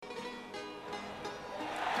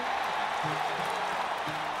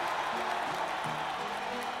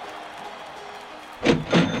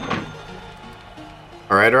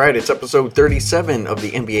All right. It's episode 37 of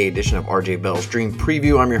the NBA edition of RJ Bell's Dream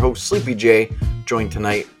Preview. I'm your host, SleepyJ, joined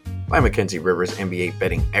tonight by Mackenzie Rivers, NBA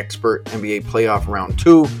betting expert. NBA playoff round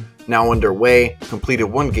 2 now underway. Completed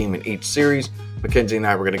one game in each series. Mackenzie and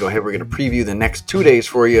I we're going to preview the next 2 days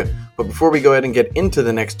for you. But before we go ahead and get into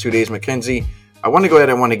the next 2 days, Mackenzie, I want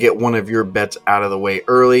to get one of your bets out of the way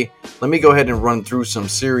early. Let me go ahead and run through some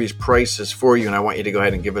series prices for you, and I want you to go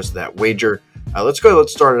ahead and give us that wager. Let's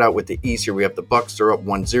start it out with the East here. We have the Bucks. They're up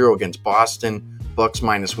 1-0 against Boston. Bucks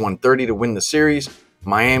minus 130 to win the series.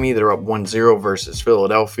 Miami, they're up 1-0 versus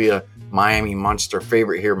Philadelphia. Miami monster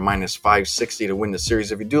favorite here, minus 560 to win the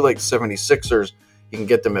series. If you do like 76ers, you can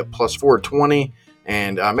get them at plus 420.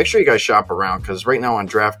 And make sure you guys shop around, because right now on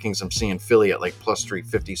DraftKings, I'm seeing Philly at like plus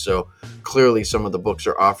 350. So clearly some of the books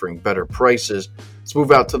are offering better prices. Let's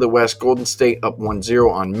move out to the West. Golden State up 1-0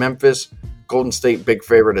 on Memphis. Golden State big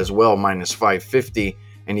favorite as well, minus 550.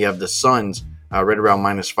 And you have the Suns right around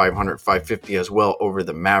minus 500, 550 as well over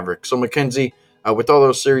the Mavericks. So Mackenzie, with all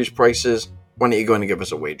those series prices, when are you going to give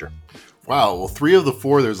us a wager? Wow. Well, 3 of the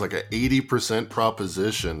 4, there's like an 80%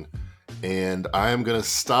 proposition. And I am going to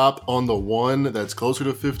stop on the one that's closer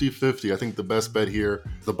to 50-50. I think the best bet here,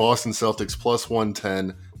 the Boston Celtics plus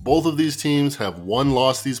 110. Both of these teams have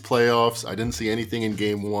lost these playoffs. I didn't see anything in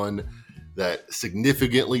game 1 that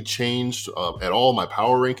significantly changed at all my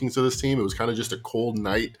power rankings of this team. It was kind of just a cold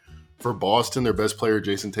night for Boston. Their best player,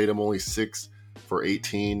 Jason Tatum, only 6 for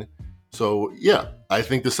 18. So, yeah, I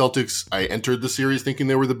think the Celtics, I entered the series thinking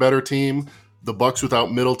they were the better team. The Bucks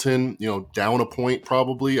without Middleton, down a point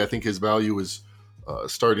probably. I think his value is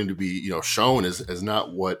starting to be, shown as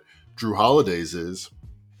not what Drew Holiday's is.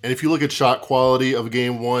 And if you look at shot quality of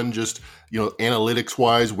game 1, just,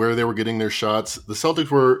 analytics-wise, where they were getting their shots, the Celtics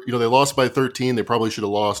were, they lost by 13. They probably should have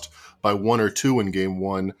lost by 1 or 2 in game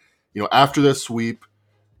 1. After that sweep,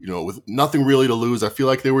 with nothing really to lose, I feel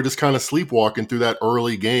like they were just kind of sleepwalking through that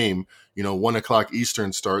early game, 1 o'clock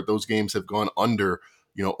Eastern start. Those games have gone under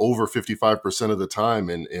over 55% of the time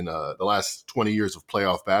in the last 20 years of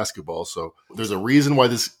playoff basketball. So there's a reason why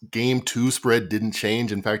this game 2 spread didn't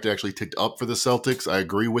change. In fact, it actually ticked up for the Celtics. I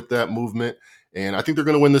agree with that movement, and I think they're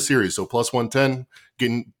going to win the series. So plus 110,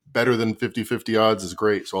 getting better than 50-50 odds is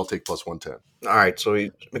great. So I'll take plus 110. All right, so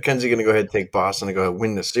Mackenzie going to go ahead and take Boston to go ahead and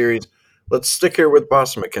win the series. Let's stick here with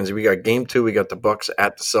Boston, Mackenzie. We got game 2. We got the Bucks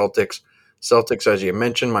at the Celtics. Celtics, as you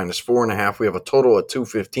mentioned, minus 4.5. We have a total of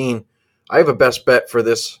 215. I have a best bet for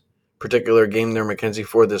this particular game there, Mackenzie,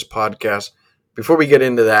 for this podcast. Before we get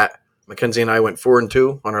into that, Mackenzie and I went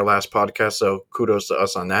 4-2 on our last podcast, so kudos to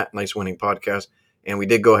us on that. Nice winning podcast. And we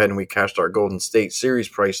did go ahead and we cashed our Golden State series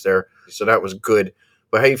price there, so that was good.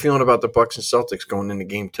 But how you feeling about the Bucks and Celtics going into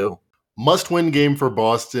game 2? Must-win game for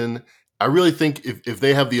Boston. I really think if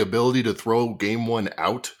they have the ability to throw game 1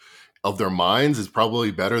 out of their minds, is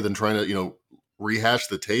probably better than trying to, rehash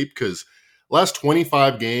the tape, because last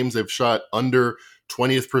 25 games, they've shot under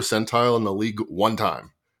 20th percentile in the league 1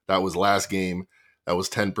 time. That was last game. That was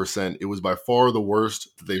 10%. It was by far the worst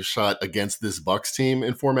they've shot against this Bucks team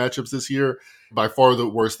in 4 matchups this year. By far the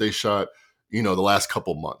worst they shot, the last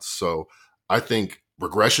couple months. So I think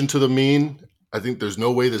regression to the mean. I think there's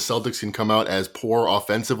no way the Celtics can come out as poor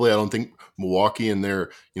offensively. I don't think Milwaukee and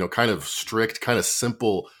their, kind of strict, kind of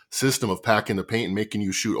simple system of packing the paint and making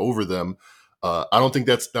you shoot over them, I don't think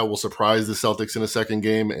that will surprise the Celtics in a second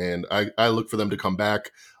game, and I look for them to come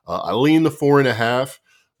back. I lean the 4.5,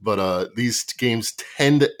 but these games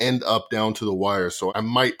tend to end up down to the wire, so I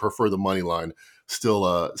might prefer the money line.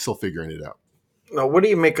 Still figuring it out. Now, what do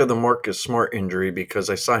you make of the Marcus Smart injury?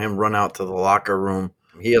 Because I saw him run out to the locker room.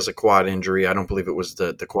 He has a quad injury. I don't believe it was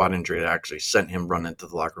the quad injury that actually sent him running to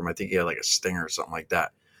the locker room. I think he had like a stinger or something like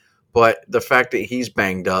that. But the fact that he's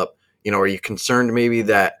banged up, are you concerned maybe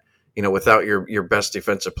that, without your best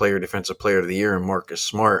defensive player of the year and Marcus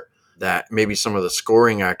Smart, that maybe some of the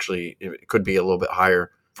scoring actually could be a little bit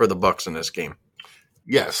higher for the Bucks in this game?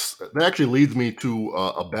 Yes, that actually leads me to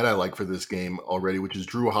a bet I like for this game already, which is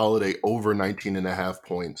Drew Holiday over 19.5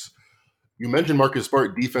 points. You mentioned Marcus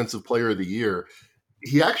Smart, defensive player of the year.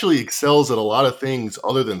 He actually excels at a lot of things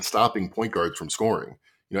other than stopping point guards from scoring.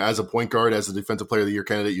 As a point guard, as a defensive player of the year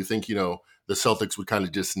candidate, you think, the Celtics would kind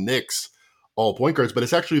of just nix all point guards, but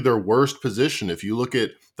it's actually their worst position. If you look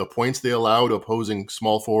at the points they allow to opposing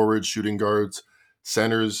small forwards, shooting guards,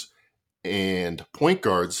 centers, and point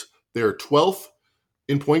guards, they're 12th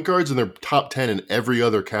in point guards and they're top 10 in every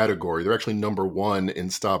other category. They're actually number 1 in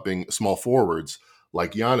stopping small forwards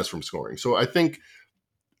like Giannis from scoring. So I think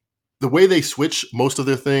the way they switch most of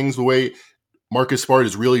their things, the way Marcus Smart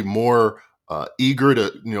is really more eager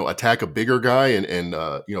to attack a bigger guy and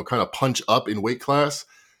kind of punch up in weight class,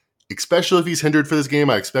 especially if he's hindered for this game.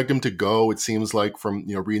 I expect him to go. It seems like from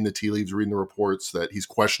reading the tea leaves, reading the reports, that he's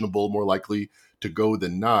questionable, more likely to go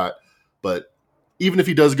than not. But even if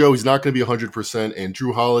he does go, he's not going to be 100%. And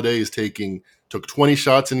Drew Holiday took 20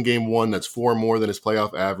 shots in game one. That's 4 more than his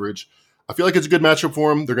playoff average. I feel like it's a good matchup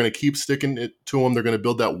for him. They're going to keep sticking it to him. They're going to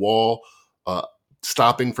build that wall,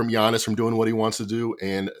 stopping from Giannis from doing what he wants to do.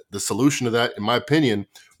 And the solution to that, in my opinion,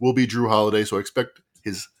 will be Drew Holiday. So I expect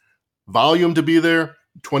his volume to be there,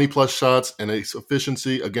 20-plus shots, and his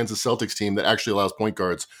efficiency against a Celtics team that actually allows point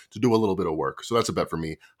guards to do a little bit of work. So that's a bet for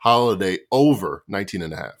me. Holiday over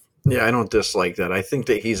 19.5. Yeah, I don't dislike that. I think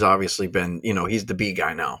that he's obviously been, he's the B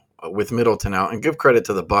guy now with Middleton out. And give credit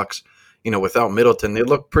to the Bucks, without Middleton, they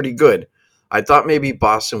look pretty good. I thought maybe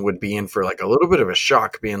Boston would be in for like a little bit of a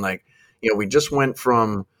shock, being like, we just went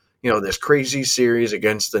from, this crazy series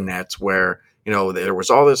against the Nets where, there was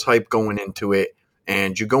all this hype going into it,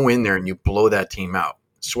 and you go in there and you blow that team out.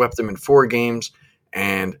 Swept them in 4 games,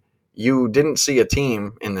 and you didn't see a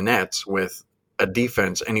team in the Nets with a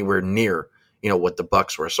defense anywhere near what the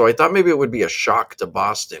Bucks were. So I thought maybe it would be a shock to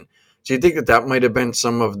Boston. Do you think that might have been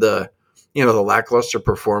some of the, the lackluster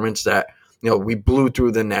performance that, we blew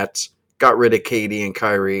through the Nets, got rid of KD and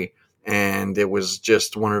Kyrie, and it was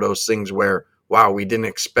just one of those things where, wow, we didn't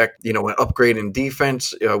expect, an upgrade in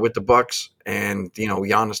defense with the Bucks and,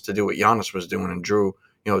 Giannis to do what Giannis was doing and Drew,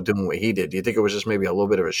 doing what he did. Do you think it was just maybe a little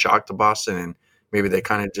bit of a shock to Boston, and maybe they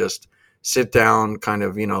kind of just sit down, kind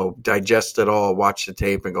of, digest it all, watch the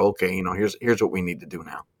tape and go, okay, here's what we need to do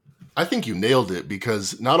now? I think you nailed it,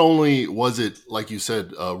 because not only was it, like you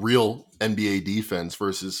said, a real NBA defense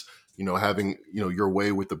versus, having, your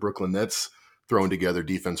way with the Brooklyn Nets throwing together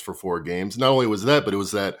defense for 4 games. Not only was that, but it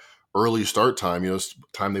was that early start time,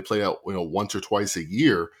 time they play out, once or twice a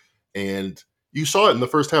year. And you saw it in the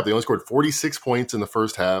first half. They only scored 46 points in the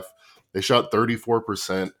first half. They shot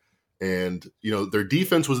 34%. And, their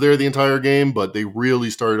defense was there the entire game, but they really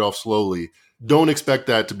started off slowly. Don't expect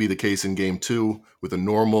that to be the case in game 2 with a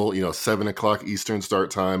normal, 7 o'clock Eastern start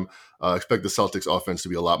time. Expect the Celtics offense to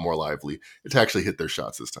be a lot more lively, to actually hit their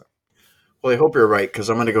shots this time. Well, I hope you're right, because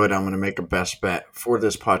I'm going to go ahead and I'm going to make a best bet for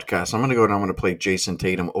this podcast. I'm going to go ahead and I'm going to play Jason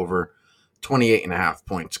Tatum over 28.5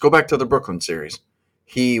 points. Go back to the Brooklyn series.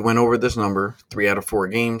 He went over this number 3 out of 4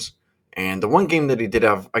 games. And the one game that he did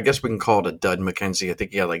have, I guess we can call it a dud, Mackenzie. I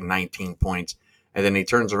think he had like 19 points. And then he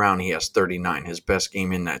turns around and he has 39, his best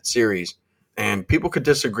game in that series. And people could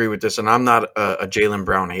disagree with this, and I'm not a Jaylen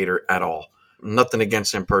Brown hater at all. Nothing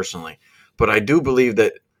against him personally. But I do believe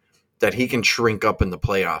that he can shrink up in the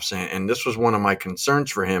playoffs. And this was one of my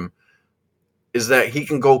concerns for him, is that he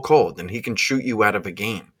can go cold and he can shoot you out of a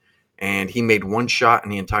game. And he made 1 shot in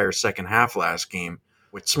the entire second half last game.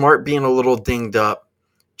 With Smart being a little dinged up,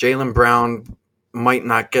 Jaylen Brown might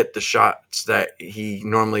not get the shots that he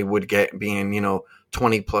normally would get, being,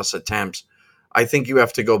 20-plus attempts. I think you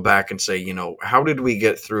have to go back and say, how did we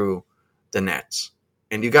get through the Nets?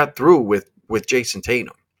 And you got through with Jason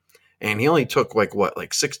Tatum. And he only took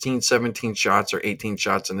like 16, 17 shots or 18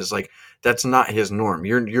 shots. And it's like, that's not his norm.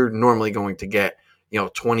 You're normally going to get,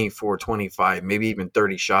 24, 25, maybe even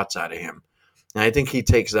 30 shots out of him. And I think he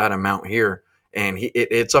takes that amount here, and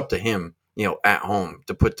it's up to him, at home,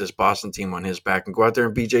 to put this Boston team on his back and go out there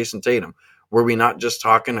and beat Jason Tatum. Were we not just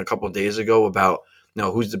talking a couple of days ago about,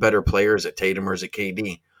 who's the better player? Is it Tatum or is it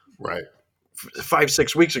KD? Right.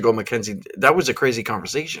 5-6 weeks ago, Mackenzie, that was a crazy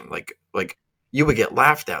conversation. Like you would get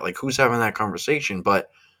laughed at. Like, who's having that conversation? But,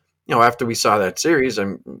 after we saw that series,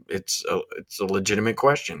 it's a legitimate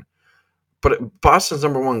question. But Boston's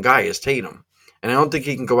number 1 guy is Tatum. And I don't think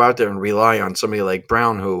he can go out there and rely on somebody like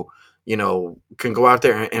Brown who, can go out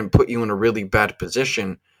there and put you in a really bad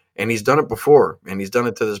position. And he's done it before. And he's done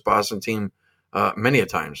it to this Boston team many a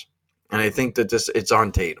times. And I think that it's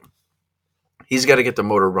on Tatum. He's got to get the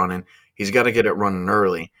motor running. He's got to get it running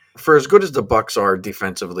early. For as good as the Bucks are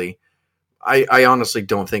defensively, I honestly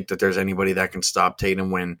don't think that there's anybody that can stop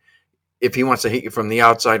Tatum if he wants to hit you from the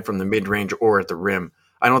outside, from the mid-range, or at the rim.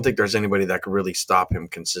 I don't think there's anybody that could really stop him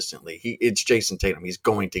consistently. It's Jason Tatum. He's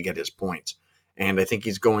going to get his points. And I think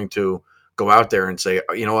he's going to go out there and say,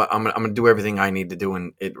 you know what, I'm going to do everything I need to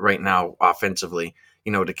do right now offensively,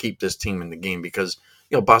 to keep this team in the game, because,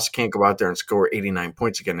 Boston can't go out there and score 89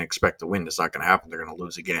 points again and expect to win. It's not going to happen. They're going to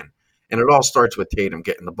lose again. And it all starts with Tatum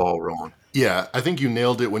getting the ball rolling. Yeah, I think you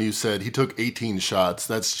nailed it when you said he took 18 shots.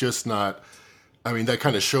 That's just not – that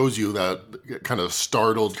kind of shows you that kind of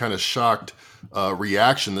startled, kind of shocked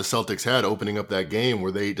reaction the Celtics had opening up that game,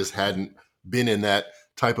 where they just hadn't been in that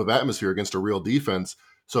type of atmosphere against a real defense.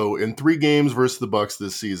 So in 3 games versus the Bucks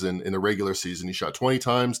this season, in the regular season, he shot 20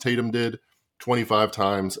 times, Tatum did, 25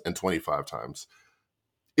 times, and 25 times.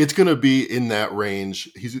 it's going to be in that range.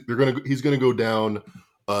 He's going to go down,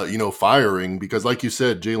 firing, because like you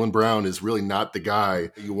said, Jaylen Brown is really not the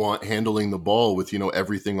guy you want handling the ball with,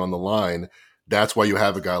 everything on the line. That's why you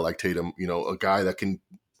have a guy like Tatum, a guy that can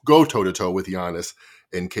go toe to toe with Giannis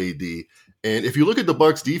and KD. And if you look at the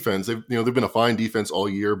Bucks defense, they've been a fine defense all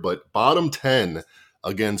year, but bottom 10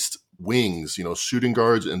 against wings, shooting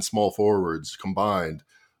guards and small forwards combined,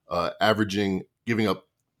 giving up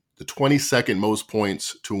the 22nd most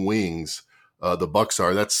points to wings. The Bucks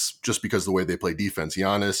are. That's just because of the way they play defense.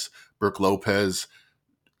 Giannis, Brook Lopez,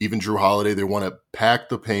 even Drew Holiday, they want to pack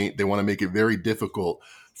the paint. They want to make it very difficult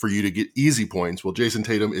for you to get easy points. Well, Jason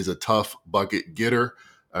Tatum is a tough bucket getter.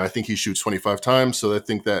 I think he shoots 25 times, so I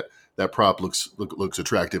think that prop looks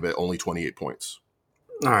attractive at only 28 points.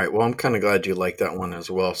 All right, well, I'm kind of glad you like that one as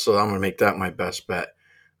well, so I'm going to make that my best bet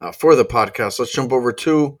for the podcast. Let's jump over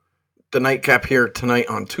to the nightcap here tonight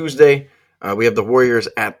on Tuesday. We have the Warriors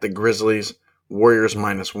at the Grizzlies. Warriors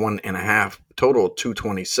minus 1.5, total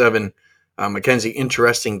 227. Mackenzie,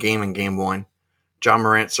 interesting game in game one. John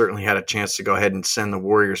Morant certainly had a chance to go ahead and send the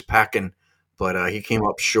Warriors packing, but he came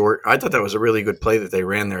up short. I thought that was a really good play that they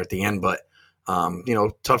ran there at the end, but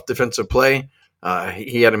tough defensive play.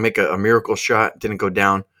 He had to make a miracle shot, didn't go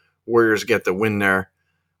down. Warriors get the win there.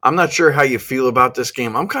 I'm not sure how you feel about this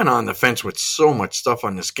game. I'm kind of on the fence with so much stuff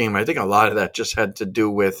on this game. I think a lot of that just had to do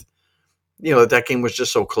with, that game was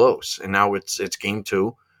just so close. And now it's game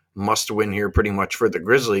two. Must win here pretty much for the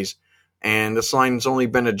Grizzlies. And this line's only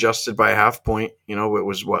been adjusted by a half point. It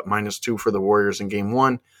was -2 for the Warriors in game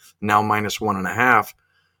one, now -1.5.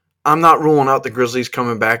 I'm not ruling out the Grizzlies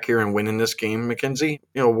coming back here and winning this game, Mackenzie.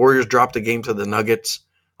 Warriors dropped a game to the Nuggets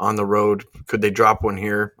on the road. Could they drop one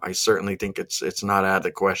here? I certainly think it's not out of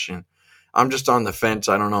the question. I'm just on the fence.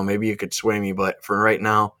 I don't know. Maybe you could sway me, but for right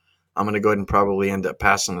now, I'm going to go ahead and probably end up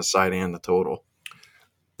passing the side and the total.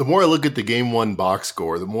 The more I look at the game one box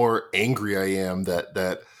score, the more angry I am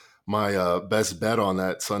that my best bet on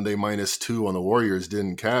that Sunday -2 on the Warriors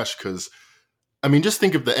didn't cash. Because, just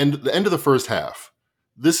think of the end of the first half.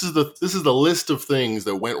 This is the list of things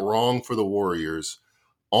that went wrong for the Warriors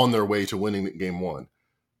on their way to winning game one.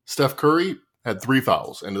 Steph Curry had 3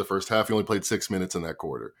 fouls end of the first half. He only played 6 minutes in that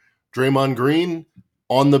quarter. Draymond Green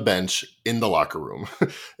on the bench in the locker room.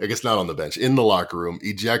 I guess not on the bench, in the locker room,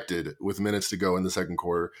 ejected with minutes to go in the second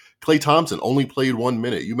quarter. Klay Thompson only played 1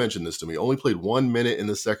 minute. You mentioned this to me. Only played 1 minute in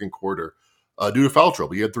the second quarter due to foul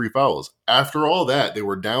trouble. He had 3 fouls. After all that, they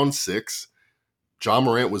were down 6. John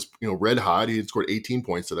Morant was, red hot. He had scored 18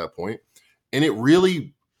 points at that point. And it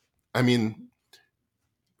really,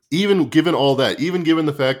 even given all that, even given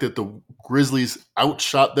the fact that the Grizzlies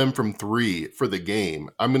outshot them from 3 for the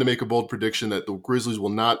game, I'm going to make a bold prediction that the Grizzlies will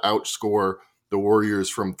not outscore the Warriors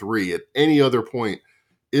from 3 at any other point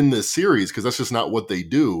in this series, because that's just not what they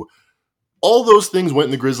do. All those things went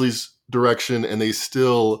in the Grizzlies' direction, and they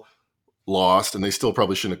still lost, and they still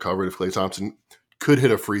probably shouldn't have covered if Klay Thompson could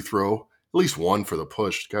hit a free throw, at least one for the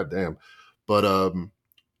push. Goddamn. But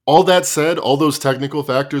all that said, all those technical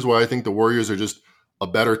factors why I think the Warriors are just a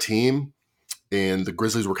better team, and the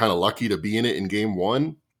Grizzlies were kind of lucky to be in it in game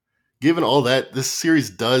one. Given all that, this series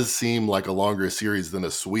does seem like a longer series than a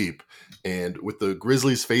sweep. And with the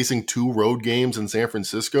Grizzlies facing 2 road games in San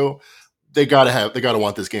Francisco, they gotta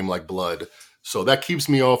want this game like blood. So that keeps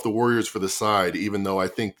me off the Warriors for the side, even though I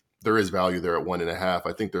think there is value there at 1.5.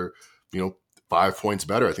 I think they're 5 points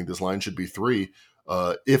better. I think this line should be 3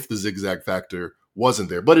 if the zigzag factor wasn't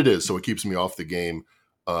there, but it is. So it keeps me off the game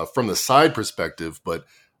from the side perspective. But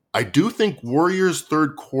I do think Warriors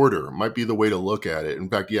third quarter might be the way to look at it. In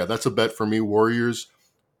fact, yeah, that's a bet for me. Warriors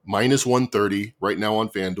 -130 right now on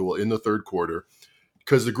FanDuel in the third quarter,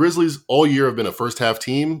 because the Grizzlies all year have been a first half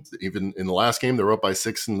team. Even in the last game, they're up by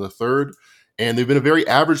 6 in the third, and they've been a very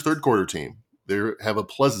average third quarter team. They have a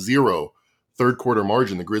 +0 third quarter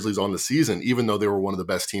margin, the Grizzlies, on the season, even though they were one of the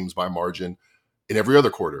best teams by margin in every other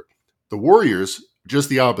quarter. The Warriors, just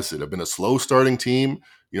the opposite, have been a slow starting team,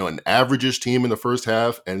 an average-ish team in the first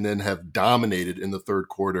half, and then have dominated in the third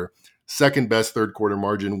quarter. Second best third quarter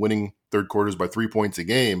margin, winning third quarters by 3 points a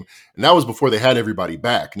game. And that was before they had everybody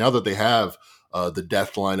back. Now that they have the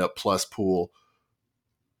death lineup plus Poole,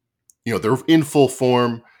 they're in full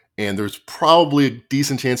form, and there's probably a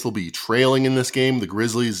decent chance they'll be trailing in this game. The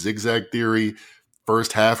Grizzlies, zigzag theory,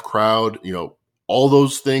 first half crowd, all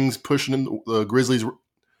those things pushing in the Grizzlies'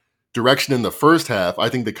 direction in the first half, I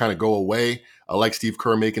think they kind of go away. I like Steve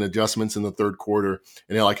Kerr making adjustments in the third quarter,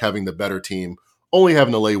 and I like having the better team only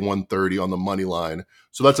having to lay 130 on the money line.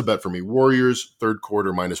 So that's a bet for me. Warriors, third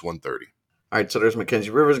quarter, -130. All right, so there's Mackenzie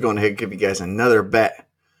Rivers going ahead and give you guys another bet.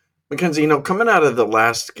 Mackenzie, coming out of the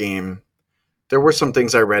last game, there were some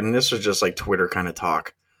things I read, and this was just like Twitter kind of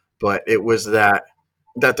talk, but it was that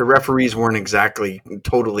the referees weren't exactly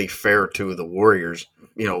totally fair to the Warriors.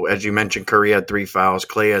 As you mentioned, Curry had 3 fouls,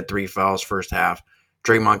 Clay had 3 fouls first half,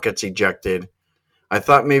 Draymond gets ejected. I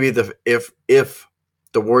thought maybe if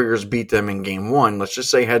the Warriors beat them in game 1, let's just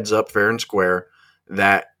say heads up, fair and square,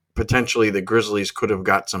 that potentially the Grizzlies could have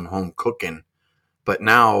got some home cooking. But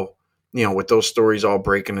now, with those stories all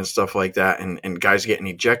breaking and stuff like that, and guys getting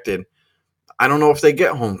ejected, I don't know if they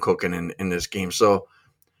get home cooking in this game. So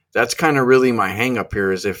that's kind of really my hang up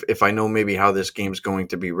here, is if I know maybe how this game's going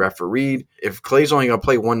to be refereed. If Clay's only going to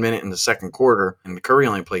play 1 minute in the second quarter and Curry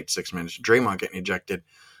only played 6 minutes, Draymond getting ejected.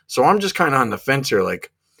 So I'm just kind of on the fence here.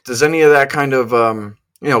 Like, does any of that kind of,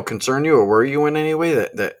 concern you or worry you in any way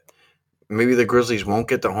that maybe the Grizzlies won't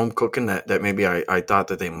get the home cooking that maybe I thought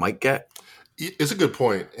that they might get? It's a good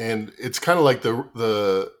point, and it's kind of like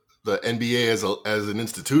the NBA as an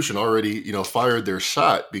institution already, fired their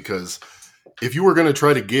shot, because if you were going to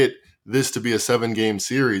try to get this to be a 7-game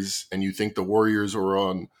series and you think the Warriors were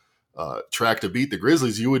on track to beat the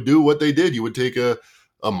Grizzlies, you would do what they did. You would take a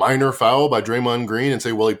minor foul by Draymond Green and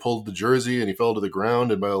say, well, he pulled the jersey and he fell to the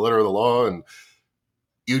ground and by the letter of the law, and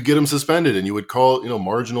you'd get him suspended, and you would call,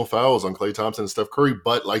 marginal fouls on Klay Thompson and Steph Curry.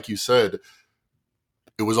 But like you said,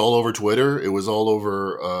 it was all over Twitter. It was all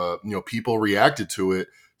over, people reacted to it.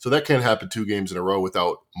 So that can't happen 2 games in a row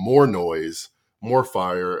without more noise, more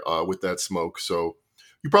fire with that smoke. So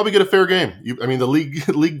you probably get a fair game. The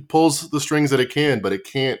league pulls the strings that it can, but it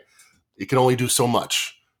can only do so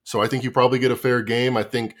much. So I think you probably get a fair game. I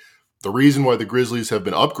think the reason why the Grizzlies have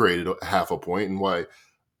been upgraded half a point, and why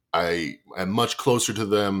I am much closer to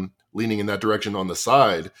them leaning in that direction on the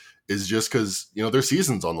side, is just because, their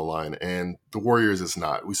season's on the line, and the Warriors is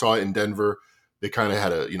not. We saw it in Denver. They kind of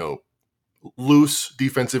had a, loose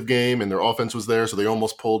defensive game, and their offense was there, so they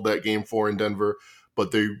almost pulled that game 4 in Denver,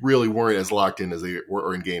 but they really weren't as locked in as they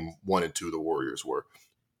were in game 1 and 2. The Warriors were.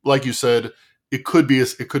 Like you said, it could be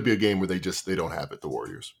a game where they don't have it, the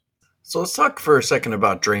Warriors. So let's talk for a second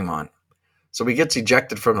about Draymond. So he gets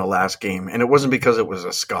ejected from the last game, and it wasn't because it was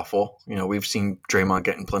a scuffle. We've seen Draymond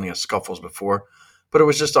get in plenty of scuffles before, but it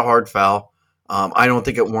was just a hard foul. I don't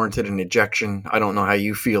think it warranted an ejection. I don't know how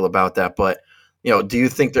you feel about that, but do you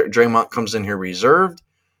think that Draymond comes in here reserved?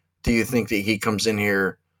 Do you think that he comes in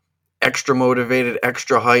here extra motivated,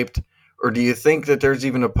 extra hyped? Or do you think that there's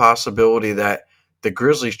even a possibility that the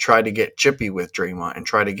Grizzlies try to get chippy with Draymond and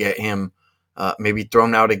try to get him maybe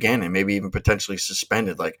thrown out again and maybe even potentially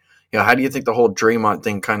suspended? Like, how do you think the whole Draymond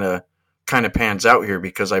thing kind of pans out here?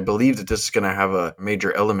 Because I believe that this is going to have a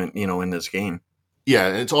major element, in this game. Yeah,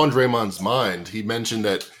 and it's on Draymond's mind. He mentioned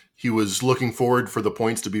that he was looking forward for the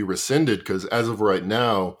points to be rescinded, because as of right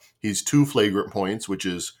now, he's 2 flagrant points, which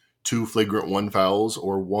is 2 flagrant 1 fouls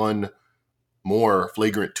or 1 more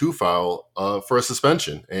flagrant 2 foul for a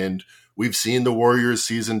suspension. And we've seen the Warriors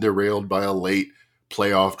season derailed by a late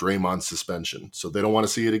playoff Draymond suspension. So they don't want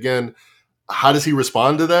to see it again. How does he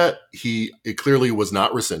respond to that? It clearly was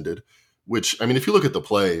not rescinded, which, if you look at the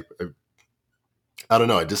play, I don't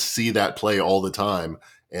know. I just see that play all the time,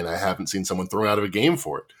 and I haven't seen someone thrown out of a game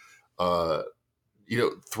for it.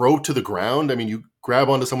 Throw to the ground. You grab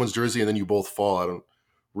onto someone's jersey and then you both fall. I don't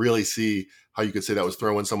really see how you could say that was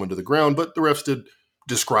throwing someone to the ground, but the refs did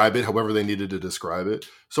describe it however they needed to describe it.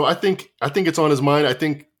 So I think it's on his mind. I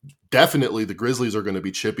think definitely the Grizzlies are going to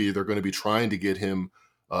be chippy. They're going to be trying to get him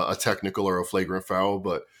a technical or a flagrant foul.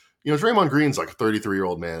 But, Draymond Green's like a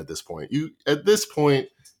 33-year-old man at this point. At this point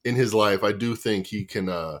in his life, I do think he can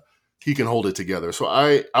hold it together. So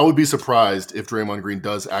I would be surprised if Draymond Green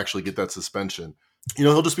does actually get that suspension.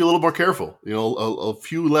 He'll just be a little more careful. A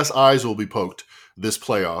few less eyes will be poked this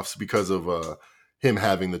playoffs because of him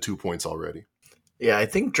having the 2 points already. Yeah, I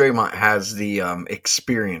think Draymond has the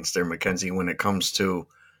experience there, Mackenzie, when it comes to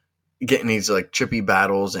getting these like chippy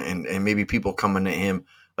battles and maybe people coming at him.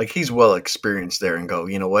 Like, he's well experienced there and go,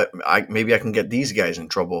 you know what, maybe I can get these guys in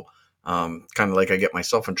trouble. Kind of like I get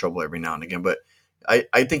myself in trouble every now and again. But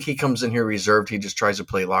I think he comes in here reserved. He just tries to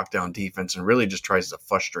play lockdown defense and really just tries to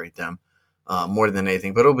frustrate them more than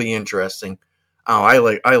anything. But it'll be interesting. I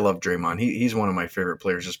love Draymond. He's one of my favorite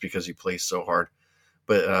players just because he plays so hard.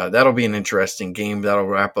 But that'll be an interesting game. That'll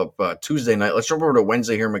wrap up Tuesday night. Let's jump over to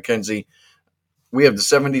Wednesday here, Mackenzie. We have the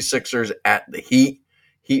 76ers at the Heat.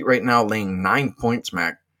 Heat right now laying 9 points,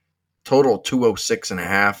 Mac. Total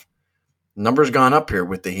 206.5. Numbers gone up here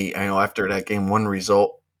with the Heat. I know after that game 1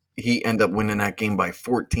 result, Heat end up winning that game by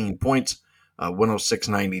 14 points,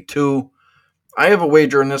 106-92. I have a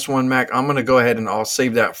wager in this one, Mac. I'm going to go ahead and I'll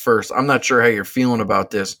save that first. I'm not sure how you're feeling about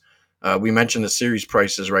this. We mentioned the series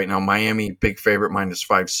prices right now. Miami, big favorite, minus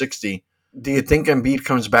 560. Do you think Embiid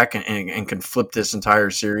comes back and can flip this entire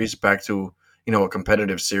series back to a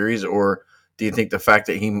competitive series, or do you think the fact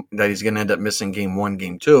that he's going to end up missing game one,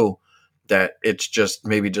 game two, that it's just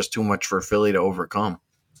maybe just too much for Philly to overcome?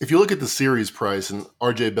 If you look at the series price, and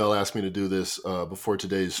RJ Bell asked me to do this before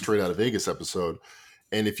today's Straight Outta Vegas episode,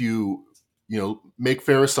 and if you make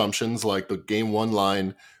fair assumptions like the game one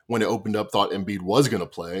line when it opened up thought Embiid was going to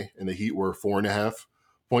play, and the Heat were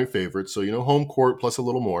 4.5-point favorites, so home court plus a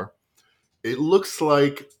little more. It looks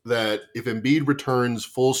like that if Embiid returns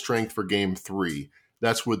full strength for game three,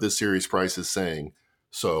 that's what this series price is saying.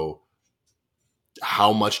 So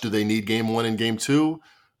how much do they need game one and game two?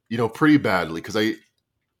 Pretty badly, because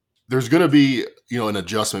there's going to be, an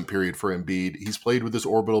adjustment period for Embiid. He's played with this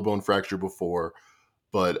orbital bone fracture before,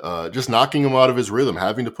 but just knocking him out of his rhythm,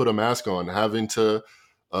 having to put a mask on, having to,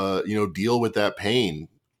 deal with that pain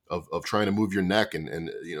of trying to move your neck and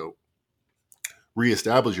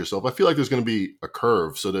reestablish yourself. I feel like there's going to be a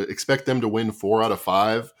curve. So to expect them to win 4 out of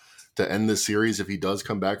 5 to end this series if he does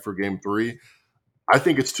come back for game three, I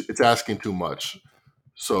think it's asking too much.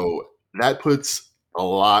 So that puts a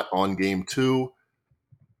lot on game two.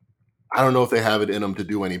 I don't know if they have it in them to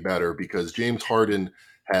do any better, because James Harden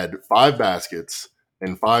had 5 baskets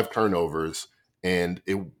and 5 turnovers, and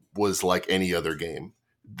it was like any other game.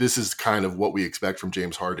 This is kind of what we expect from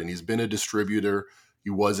James Harden. He's been a distributor. He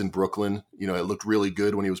was in Brooklyn. It looked really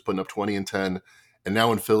good when he was putting up 20 and 10. And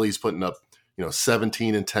now in Philly, he's putting up,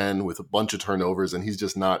 17 and 10 with a bunch of turnovers, and he's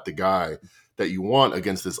just not the guy that you want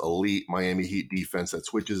against this elite Miami Heat defense that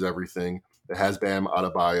switches everything, that has Bam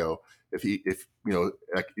Adebayo. If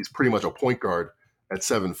he's pretty much a point guard at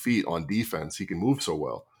 7 feet on defense, he can move so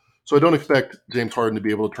well. So I don't expect James Harden to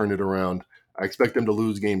be able to turn it around. I expect them to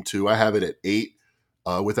lose game 2. I have it at 8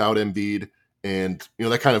 without Embiid. And,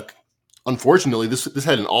 that kind of, unfortunately, this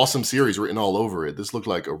had an awesome series written all over it. This looked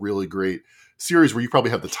like a really great series where you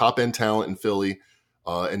probably have the top end talent in Philly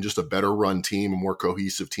and just a better run team, a more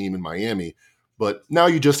cohesive team in Miami. But now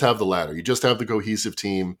you just have the latter. You just have the cohesive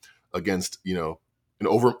team against,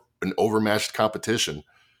 an overmatched competition.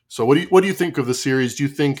 So what do you think of the series? Do you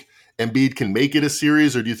think Embiid can make it a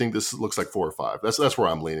series, or do you think this looks like 4 or 5? That's where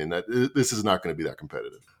I'm leaning. That this is not going to be that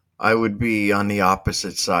competitive. I would be on the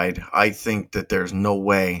opposite side. I think that there's no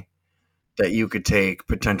way that you could take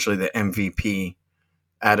potentially the MVP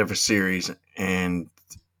out of a series and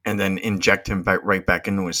then inject him right back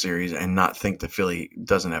into a series and not think that Philly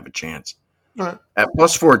doesn't have a chance. All right. At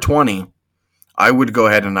plus 420, I would go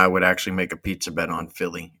ahead and I would actually make a pizza bet on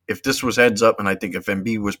Philly. If this was heads up, and I think if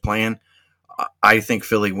Embiid was playing, I think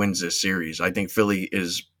Philly wins this series. I think Philly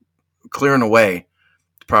is clearing away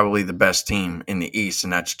probably the best team in the East,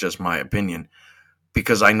 and that's just my opinion,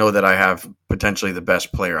 because I know that I have potentially the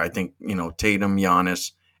best player. I think, Tatum,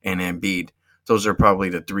 Giannis, and Embiid. Those are probably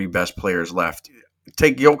the 3 best players left.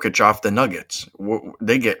 Take Jokic off the Nuggets.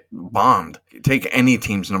 They get bombed. Take any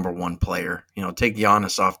team's number 1 player. Take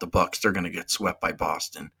Giannis off the Bucks. They're going to get swept by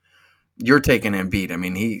Boston. You're taking Embiid. I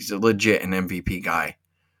mean, he's legit an MVP guy.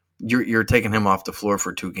 You're taking him off the floor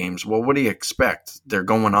for 2 games. Well, what do you expect? They're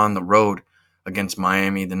going on the road against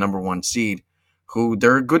Miami, the number 1 seed, who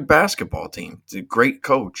they're a good basketball team. It's a great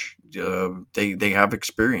coach. They have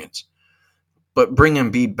experience. But bring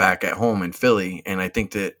Embiid back at home in Philly, and I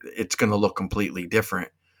think that it's going to look completely different.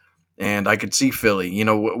 And I could see Philly.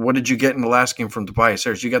 What did you get in the last game from Tobias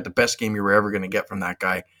Harris? You got the best game you were ever going to get from that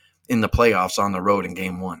guy in the playoffs on the road in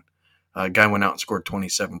game 1. Guy went out and scored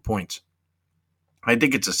 27 points. I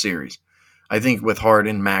think it's a series. I think with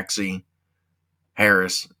Harden, Maxey,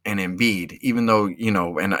 Harris, and Embiid, even though,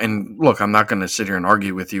 and look, I'm not going to sit here and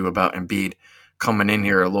argue with you about Embiid coming in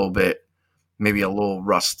here a little bit, maybe a little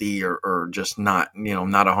rusty or just not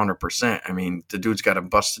 100%. I mean, the dude's got a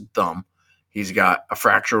busted thumb. He's got a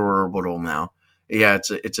fractured orbital now. Yeah,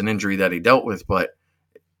 it's an injury that he dealt with, but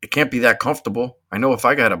it can't be that comfortable. I know if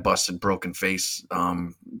I got a busted, broken face,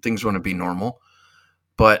 things wouldn't be normal.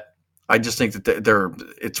 But I just think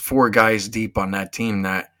that it's 4 guys deep on that team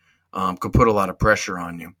that could put a lot of pressure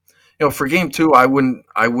on you. For game 2, I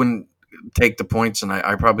wouldn't take the points, and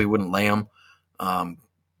I probably wouldn't lay them.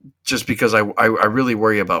 Just because I really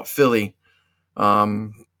worry about Philly,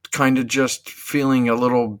 kind of just feeling a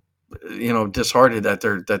little, disheartened that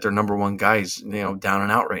their number 1 guys, down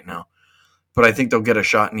and out right now. But I think they'll get a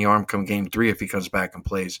shot in the arm come game 3 if he comes back and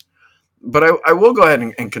plays. But I will go ahead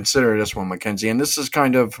and consider this one, Mackenzie, and this is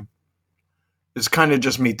kind of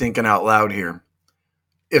just me thinking out loud here.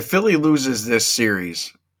 If Philly loses this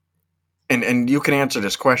series, and you can answer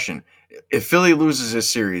this question, if Philly loses this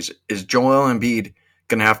series, is Joel Embiid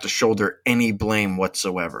going to have to shoulder any blame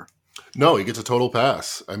whatsoever? No, he gets a total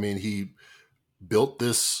pass. I mean, he built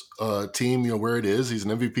this team, where it is. He's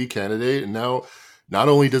an MVP candidate, and now not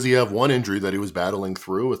only does he have one injury that he was battling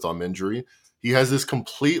through, a thumb injury, he has this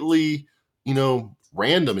completely,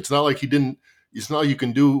 random. It's not like he didn't. It's not like you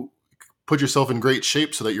can put yourself in great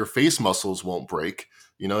shape so that your face muscles won't break.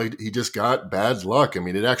 He just got bad luck. I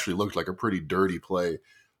mean, it actually looked like a pretty dirty play,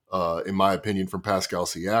 in my opinion, from Pascal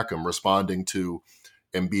Siakam, responding to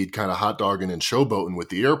Embiid kind of hot dogging and showboating with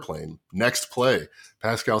the airplane. Next play,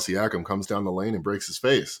 Pascal Siakam comes down the lane and breaks his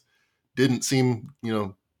face. Didn't seem,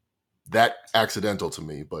 that accidental to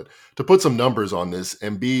me. But to put some numbers on this,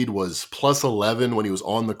 Embiid was plus 11 when he was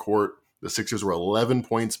on the court. The Sixers were 11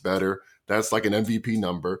 points better. That's like an MVP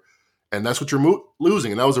number. And that's what you're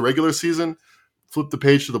losing. And that was a regular season. Flip the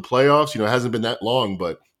page to the playoffs. It hasn't been that long,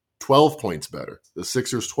 but 12 points better. The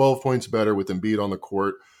Sixers 12 points better with Embiid on the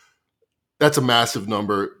court. That's a massive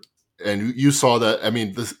number. And you saw that. I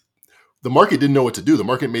mean, the market didn't know what to do. The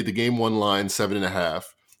market made the game one line 7.5.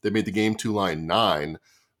 They made the game two line 9.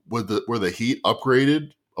 Were the Heat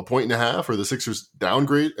upgraded a point and a half, or the Sixers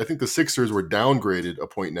downgrade? I think the Sixers were downgraded a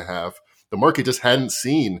point and a half. The market just hadn't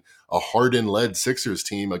seen a Harden-led Sixers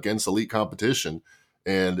team against elite competition,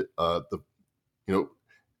 and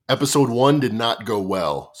episode 1 did not go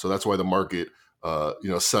well. So that's why the market,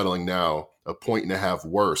 settling now a point and a half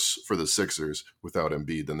worse for the Sixers without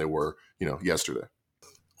Embiid than they were, yesterday.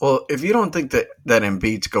 Well, if you don't think that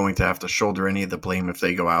Embiid's going to have to shoulder any of the blame if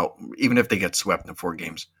they go out, even if they get swept in 4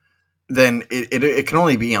 games, then it can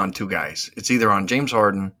only be on 2 guys. It's either on James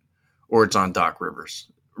Harden or it's on Doc Rivers.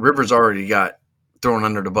 Rivers already got thrown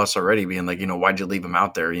under the bus already, being like, why'd you leave him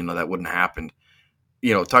out there? That wouldn't have happened.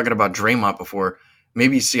 Talking about Draymond before,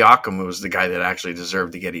 maybe Siakam was the guy that actually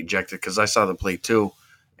deserved to get ejected, because I saw the play too,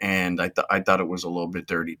 and I thought it was a little bit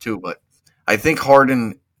dirty too. But I think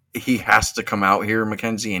Harden, he has to come out here,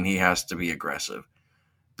 Mackenzie, and he has to be aggressive,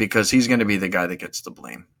 because he's going to be the guy that gets the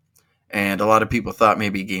blame. And a lot of people thought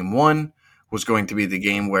maybe game 1 was going to be the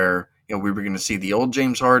game where we were going to see the old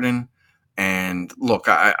James Harden. And look,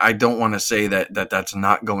 I don't want to say that that's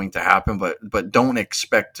not going to happen, but don't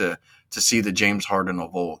expect to see the James Harden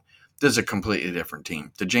of old. This is a completely different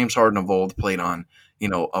team. The James Harden of old played on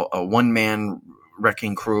a one-man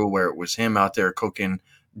wrecking crew where it was him out there cooking,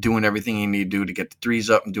 doing everything he needed to do to get the threes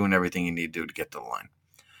up and doing everything he needed to do to get to the line.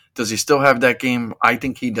 Does he still have that game? I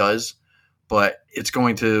think he does, but it's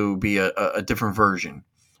going to be a different version.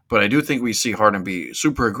 But I do think we see Harden be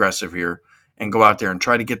super aggressive here and go out there and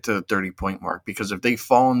try to get to the 30-point mark, because if they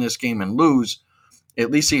fall in this game and lose,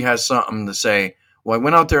 at least he has something to say. Well, I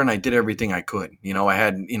went out there and I did everything I could. I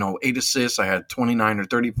had 8 assists, I had 29 or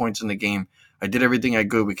 30 points in the game. I did everything I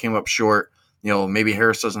could. We came up short. Maybe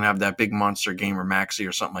Harris doesn't have that big monster game, or Maxey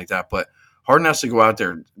or something like that. But Harden has to go out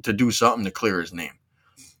there to do something to clear his name.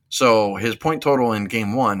 So his point total in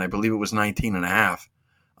game 1, I believe it was 19.5.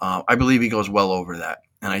 I believe he goes well over that.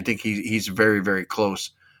 And I think he's very, very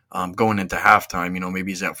close going into halftime.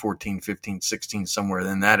 Maybe he's at 14, 15, 16, somewhere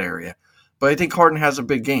in that area. But I think Harden has a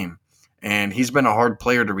big game. And he's been a hard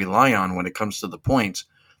player to rely on when it comes to the points.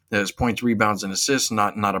 His points, rebounds, and assists,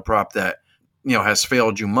 not a prop that has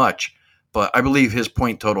failed you much. But I believe his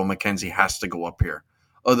point total, Mackenzie, has to go up here.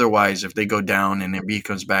 Otherwise, if they go down and Embiid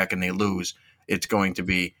comes back and they lose, it's going to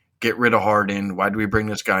be get rid of Harden. Why do we bring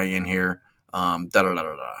this guy in here?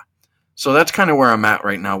 So that's kind of where I'm at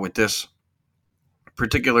right now with this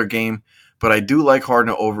particular game. But I do like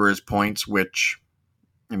Harden over his points, which,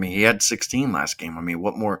 he had 16 last game.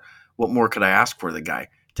 What more could I ask for the guy?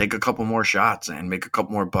 Take a couple more shots and make a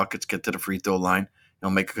couple more buckets, get to the free throw line,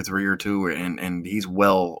 make a 3 or 2, and he's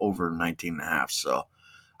well over 19.5. So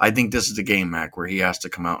I think this is the game, Mac, where he has to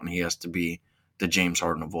come out and he has to be the James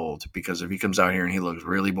Harden of old. Because if he comes out here and he looks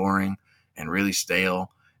really boring and really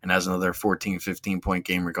stale and has another 14, 15-point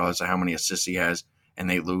game regardless of how many assists he has, and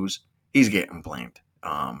they lose, he's getting blamed.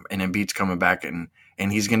 And Embiid's coming back, and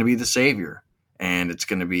he's going to be the savior. And it's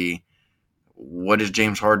going to be, what is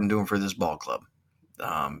James Harden doing for this ball club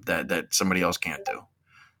that somebody else can't do?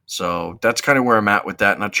 So that's kind of where I'm at with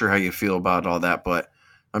that. Not sure how you feel about all that, but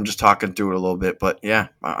I'm just talking through it a little bit. But yeah,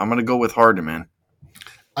 I'm going to go with Harden, man.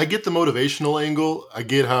 I get the motivational angle. I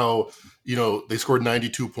get how, they scored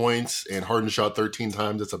 92 points and Harden shot 13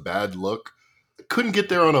 times. That's a bad look. Couldn't get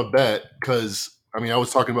there on a bet because, I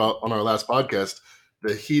was talking about on our last podcast,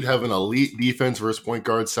 the Heat have an elite defense versus point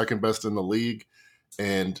guard, second best in the league.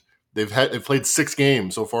 And they've played 6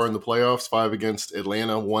 games so far in the playoffs, 5 against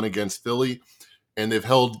Atlanta, 1 against Philly. And they've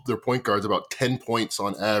held their point guards about 10 points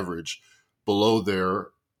on average below their,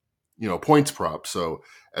 points prop. So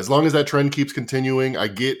as long as that trend keeps continuing, I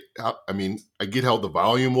get how the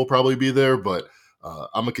volume will probably be there, but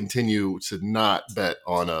I'm gonna continue to not bet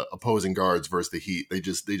on opposing guards versus the Heat. They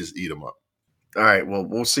just eat them up. All right, well,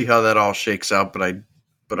 we'll see how that all shakes out, but I'm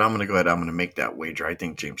going to go ahead. I'm going to make that wager. I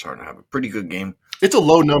think James Harden will have a pretty good game. It's a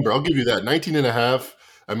low number. I'll give you that. 19.5.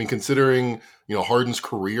 I mean, considering, Harden's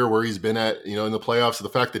career, where he's been at, in the playoffs, the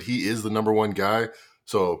fact that he is the number one guy.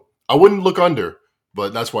 So I wouldn't look under,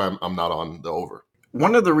 but that's why I'm not on the over.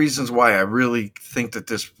 One of the reasons why I really think that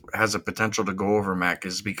this has a potential to go over, Mac,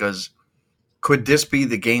 is because could this be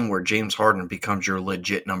the game where James Harden becomes your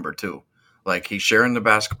legit number two? Like, he's sharing the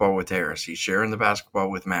basketball with Harris. He's sharing the basketball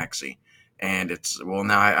with Maxey. And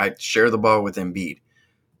now I share the ball with Embiid.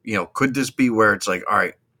 Could this be where it's like, all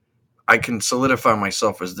right, I can solidify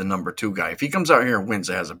myself as the number two guy. If he comes out here and wins,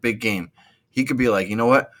 it has a big game, he could be like, you know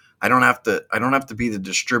what? I don't have to be the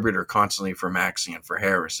distributor constantly for Maxey and for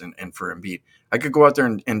Harris and for Embiid. I could go out there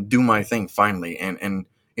and do my thing finally and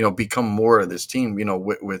become more of this team,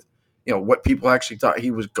 with what people actually thought he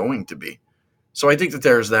was going to be. So I think that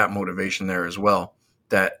there's that motivation there as well,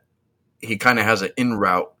 that he kind of has an in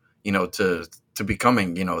route, to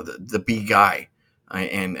becoming, the B guy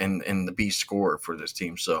and the B scorer for this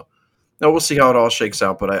team. So now we'll see how it all shakes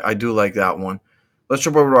out, but I do like that one. Let's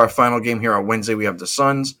jump over to our final game here on Wednesday. We have the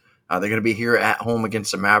Suns. They're going to be here at home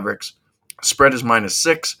against the Mavericks. Spread is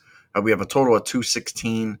 -6. We have a total of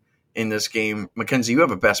 216 in this game. Mackenzie, you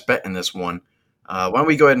have a best bet in this one. Why don't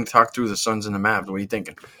we go ahead and talk through the Suns and the Mavs? What are you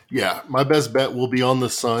thinking? Yeah, my best bet will be on the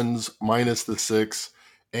Suns -6.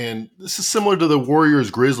 And this is similar to the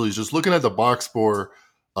Warriors-Grizzlies. Just looking at the box score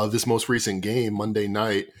of this most recent game, Monday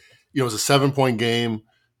night, it was a 7-point game,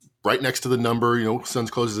 right next to the number. Suns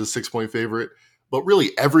closes as a 6-point favorite. But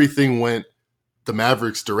really everything went the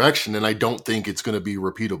Mavericks' direction, and I don't think it's going to be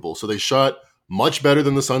repeatable. So they shot much better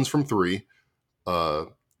than the Suns from three.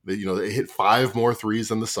 They hit 5 more threes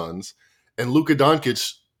than the Suns. And Luka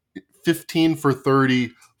Doncic, 15 for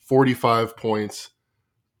 30, 45 points.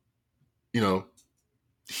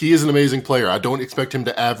 He is an amazing player. I don't expect him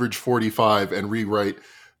to average 45 and rewrite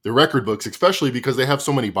the record books, especially because they have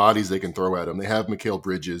so many bodies they can throw at him. They have Mikal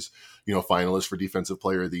Bridges, finalist for Defensive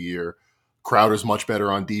Player of the Year. Crowder's much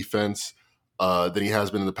better on defense than he has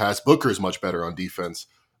been in the past. Booker's much better on defense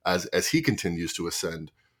as he continues to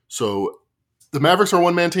ascend. So the Mavericks are a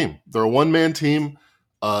one-man team. They're a one-man team.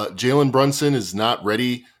 Jalen Brunson is not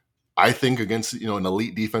ready, I think, against an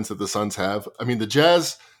elite defense that the Suns have. I mean, the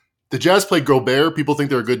Jazz play Gobert. People think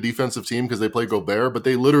they're a good defensive team because they play Gobert, but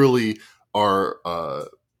they literally are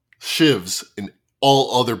shivs in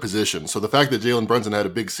all other positions. So the fact that Jalen Brunson had a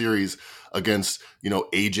big series against,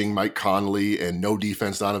 aging Mike Conley and no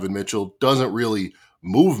defense Donovan Mitchell doesn't really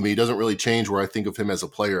move me, doesn't really change where I think of him as a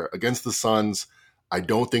player. Against the Suns, I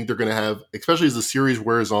don't think they're going to have, especially as the series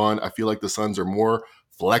wears on, I feel like the Suns are more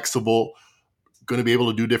flexible, going to be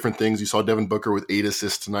able to do different things. You saw Devin Booker with 8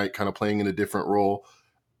 assists tonight, kind of playing in a different role.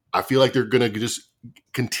 I feel like they're going to just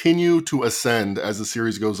continue to ascend as the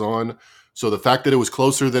series goes on. So the fact that it was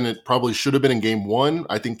closer than it probably should have been in game one,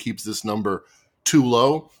 I think keeps this number too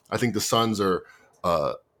low. I think the Suns are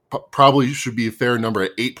probably should be a fair number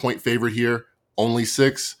at 8-point favorite here, only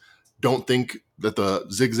 6. Don't think that the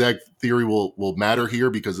zigzag theory will matter here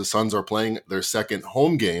because the Suns are playing their second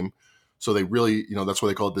home game. So they really, that's why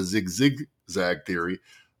they call it the zigzag theory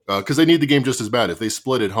because they need the game just as bad. If they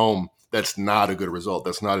split at home, that's not a good result.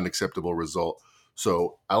 That's not an acceptable result.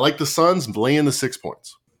 So I like the Suns laying the 6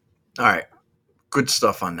 points. All right. Good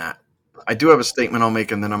stuff on that. I do have a statement I'll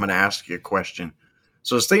make, and then I'm going to ask you a question.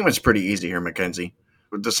 So the statement's pretty easy here, Mackenzie.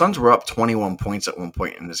 The Suns were up 21 points at one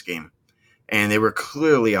point in this game, and they were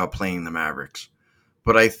clearly outplaying the Mavericks.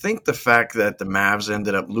 But I think the fact that the Mavs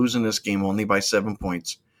ended up losing this game only by 7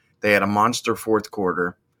 points, they had a monster fourth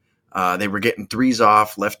quarter. They were getting threes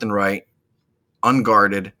off left and right,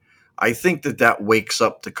 unguarded. I think that wakes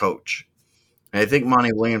up the coach. And I think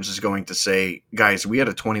Monty Williams is going to say, guys, we had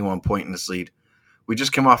a 21-point in this lead. We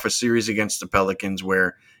just came off a series against the Pelicans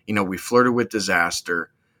where, we flirted with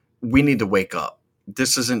disaster. We need to wake up.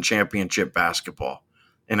 This isn't championship basketball.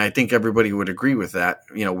 And I think everybody would agree with that,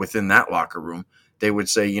 within that locker room. They would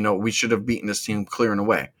say, we should have beaten this team clear and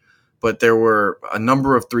away. But there were a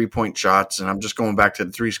number of three-point shots, and I'm just going back to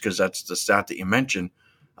the threes because that's the stat that you mentioned,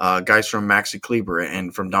 guys from Maxi Kleber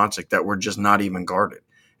and from Doncic that were just not even guarded.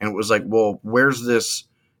 And it was like, well, where's this,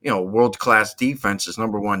 world-class defense, this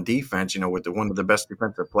number one defense, with one of the best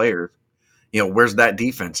defensive players, where's that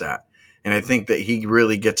defense at? And I think that he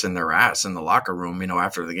really gets in their ass in the locker room,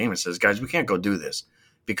 after the game and says, guys, we can't go do this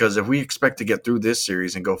because if we expect to get through this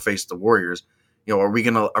series and go face the Warriors, are we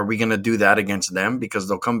gonna do that against them? Because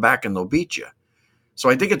they'll come back and they'll beat you. So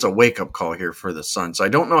I think it's a wake-up call here for the Suns. I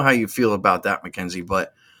don't know how you feel about that, Mackenzie,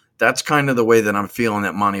 but that's kind of the way that I'm feeling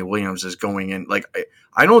that Monty Williams is going in. Like,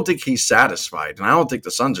 I don't think he's satisfied, and I don't think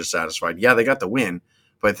the Suns are satisfied. Yeah, they got the win,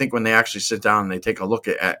 but I think when they actually sit down and they take a look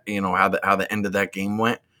at how the end of that game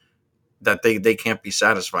went, that they can't be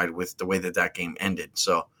satisfied with the way that game ended.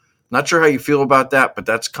 So, not sure how you feel about that, but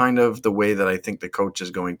that's kind of the way that I think the coach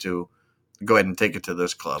is going to go ahead and take it to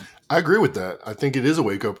this club. I agree with that. I think it is a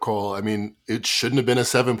wake-up call. I mean, it shouldn't have been a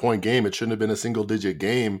 7-point game. It shouldn't have been a single-digit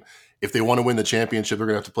game. If they want to win the championship, they're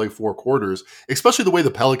going to have to play 4 quarters, especially the way the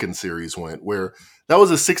Pelicans series went, where that was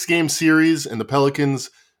a 6-game series, and the Pelicans,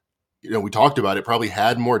 we talked about it, probably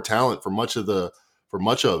had more talent for much of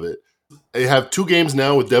it. They have 2 games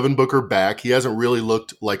now with Devin Booker back. He hasn't really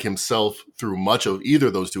looked like himself through much of either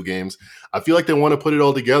of those 2 games. I feel like they want to put it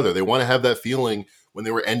all together. They want to have that feeling when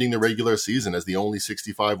they were ending the regular season as the only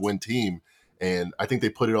 65-win team, and I think they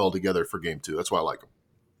put it all together for Game 2. That's why I like them.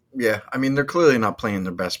 Yeah, I mean, they're clearly not playing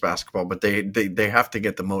their best basketball, but they have to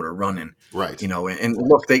get the motor running. Right. And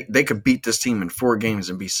look, they could beat this team in 4 games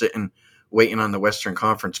and be sitting waiting on the Western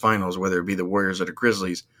Conference Finals, whether it be the Warriors or the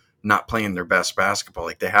Grizzlies, not playing their best basketball.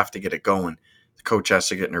 Like, they have to get it going. The coach has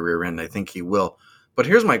to get in the rear end. I think he will. But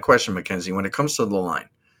here's my question, Mackenzie. When it comes to the line,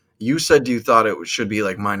 you said you thought it should be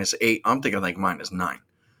like -8. I'm thinking like -9.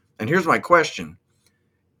 And here's my question.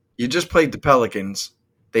 You just played the Pelicans.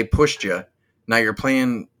 They pushed you. Now you're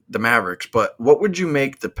playing the Mavericks. But what would you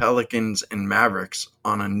make the Pelicans and Mavericks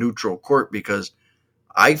on a neutral court? Because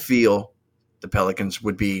I feel the Pelicans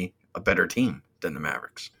would be a better team than the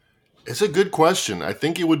Mavericks. It's a good question. I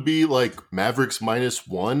think it would be like Mavericks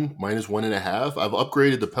 -1, -1.5. I've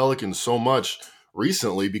upgraded the Pelicans so much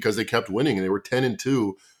recently because they kept winning, and they were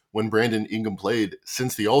 10-2 when Brandon Ingram played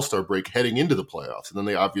since the All-Star break heading into the playoffs. And then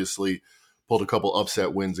they obviously pulled a couple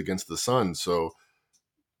upset wins against the Suns. So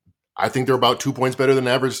I think they're about 2 points better than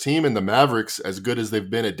an average team, and the Mavericks, as good as they've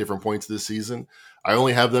been at different points this season, I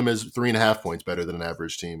only have them as 3.5 points better than an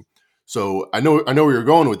average team. So I know where you're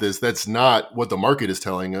going with this. That's not what the market is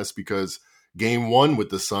telling us, because Game 1 with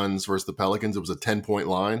the Suns versus the Pelicans, it was a 10-point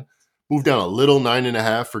line. Moved down a little,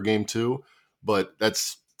 9.5 for Game 2, but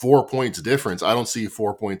that's 4 points difference. I don't see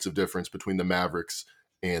 4 points of difference between the Mavericks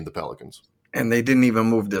and the Pelicans. And they didn't even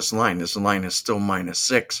move this line. This line is still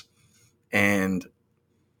 -6. And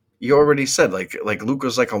you already said, like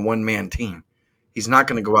Luka's like a one-man team. He's not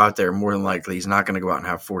going to go out there, more than likely. He's not going to go out and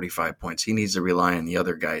have 45 points. He needs to rely on the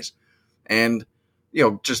other guys. And,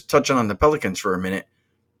 just touching on the Pelicans for a minute,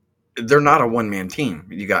 they're not a one-man team.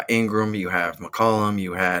 You got Ingram, you have McCollum,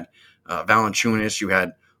 you had Valanciunas, you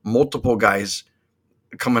had multiple guys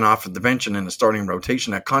coming off of the bench and in the starting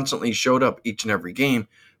rotation that constantly showed up each and every game.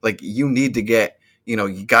 Like, you need to get,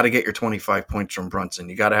 you got to get your 25 points from Brunson.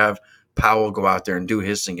 You got to have Powell go out there and do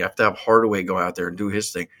his thing. You have to have Hardaway go out there and do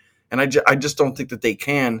his thing. And I just don't think that they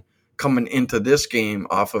can, coming into this game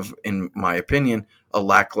off of, in my opinion, a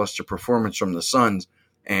lackluster performance from the Suns.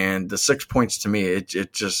 And the 6 points, to me,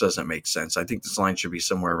 it just doesn't make sense. I think this line should be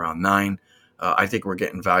somewhere around 9. I think we're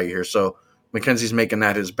getting value here. So Mackenzie's making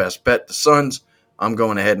that his best bet. The Suns, I'm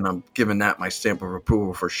going ahead and I'm giving that my stamp of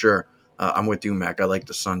approval for sure. I'm with you, Mac. I like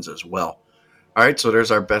the Suns as well. All right, so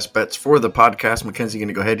there's our best bets for the podcast. Mackenzie going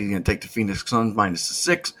to go ahead. He's going to take the Phoenix Suns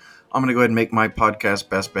 -6. I'm going to go ahead and make my podcast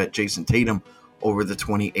best bet, Jason Tatum, over the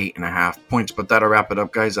 28.5 points. But that'll wrap it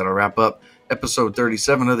up, guys. That'll wrap up episode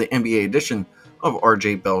 37 of the NBA edition of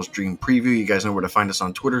RJ Bell's Dream Preview. You guys know where to find us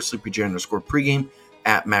on Twitter, SleepyJ_pregame,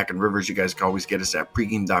 at Mac and Rivers. You guys can always get us at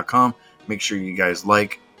pregame.com. Make sure you guys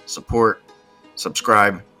like, support,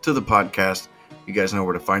 subscribe to the podcast. You guys know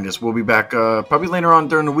where to find us. We'll be back probably later on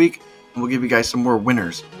during the week, and we'll give you guys some more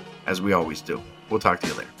winners, as we always do. We'll talk to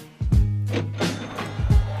you later.